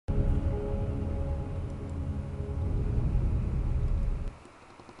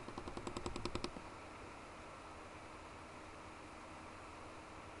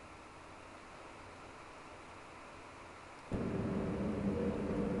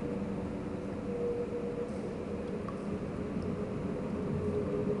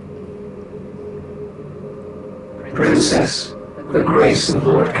Princess, the grace of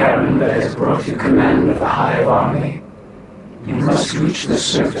Lord Karen that has brought you command of the Hive Army. You must reach the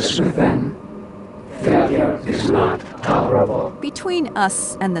surface within. Failure is not tolerable. Between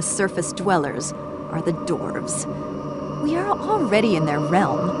us and the surface dwellers are the dwarves. We are already in their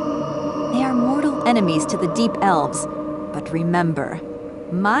realm. They are mortal enemies to the deep elves. But remember,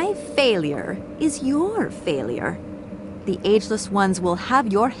 my failure is your failure. The Ageless Ones will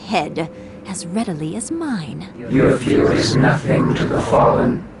have your head as readily as mine. Your view is nothing to the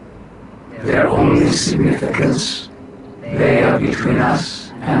fallen. Their only significance, they are between us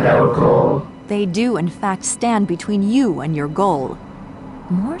and our goal. They do, in fact, stand between you and your goal.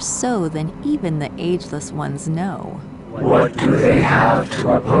 More so than even the Ageless Ones know. What do they have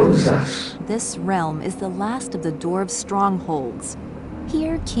to oppose us? This realm is the last of the dwarves' strongholds.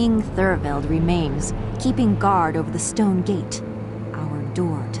 Here King Thurveld remains, keeping guard over the stone gate, our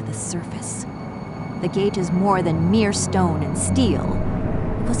door to the surface. The gate is more than mere stone and steel.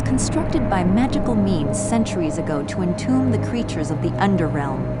 It was constructed by magical means centuries ago to entomb the creatures of the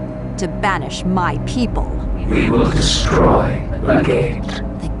Underrealm, to banish my people. We will destroy the gate.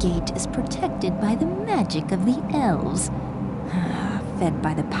 The gate is protected by the magic of the elves, fed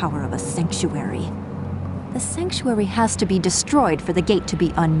by the power of a sanctuary. The sanctuary has to be destroyed for the gate to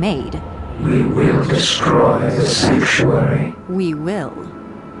be unmade. We will destroy the sanctuary. We will.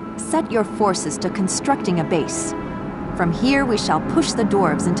 Set your forces to constructing a base. From here we shall push the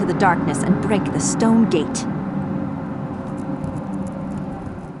dwarves into the darkness and break the stone gate.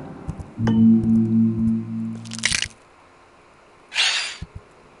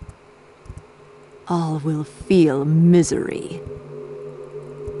 All will feel misery.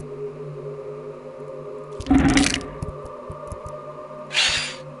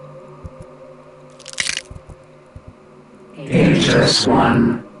 Ageless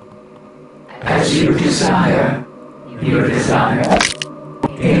One, as you desire, your desire.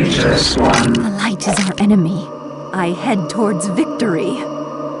 Ageless One. The light is our enemy. I head towards victory.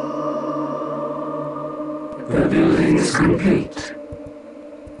 The building is complete.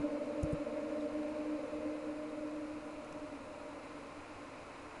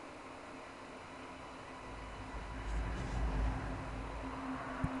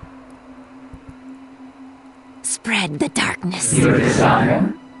 Spread the darkness. Your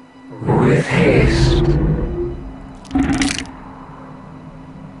desire, with haste.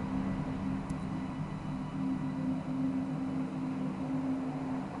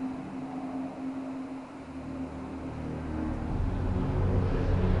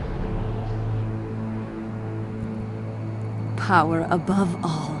 Power above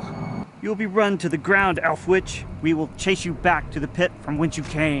all. You'll be run to the ground, Elf Witch. We will chase you back to the pit from whence you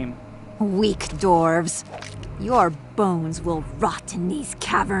came. Weak dwarves. Your bones will rot in these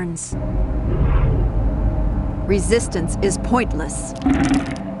caverns. Resistance is pointless.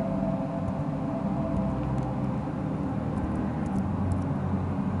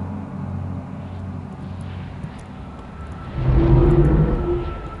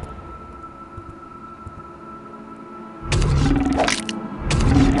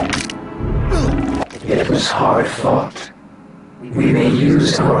 It was hard fought. We may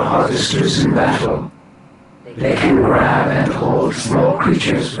use our harvesters in battle. They can grab and hold small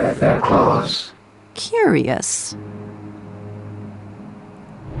creatures with their claws. Curious.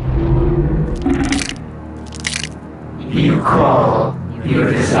 You call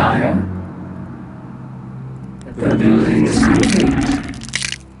your desire. The building is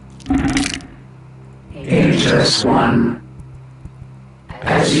complete. Ageless One,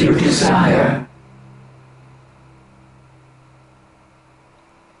 as you desire.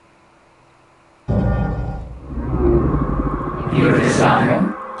 Your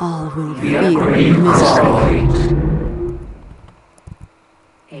desire. All will The feel upgrade misery. call.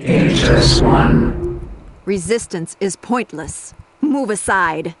 Ageless One. Resistance is pointless. Move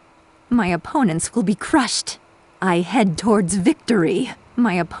aside. My opponents will be crushed. I head towards victory.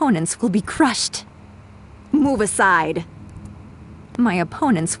 My opponents will be crushed. Move aside. My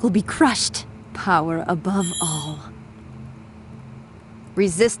opponents will be crushed. Power above all.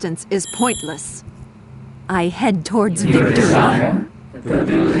 Resistance is pointless. I head towards Your victory. desire. The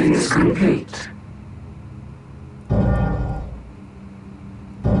building is complete.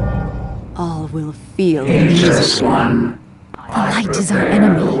 All will feel Ageless misery. One. The light is our Prepare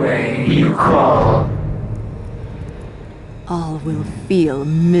enemy. the way you call. All will feel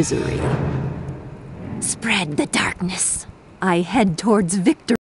misery. Spread the darkness. I head towards victory.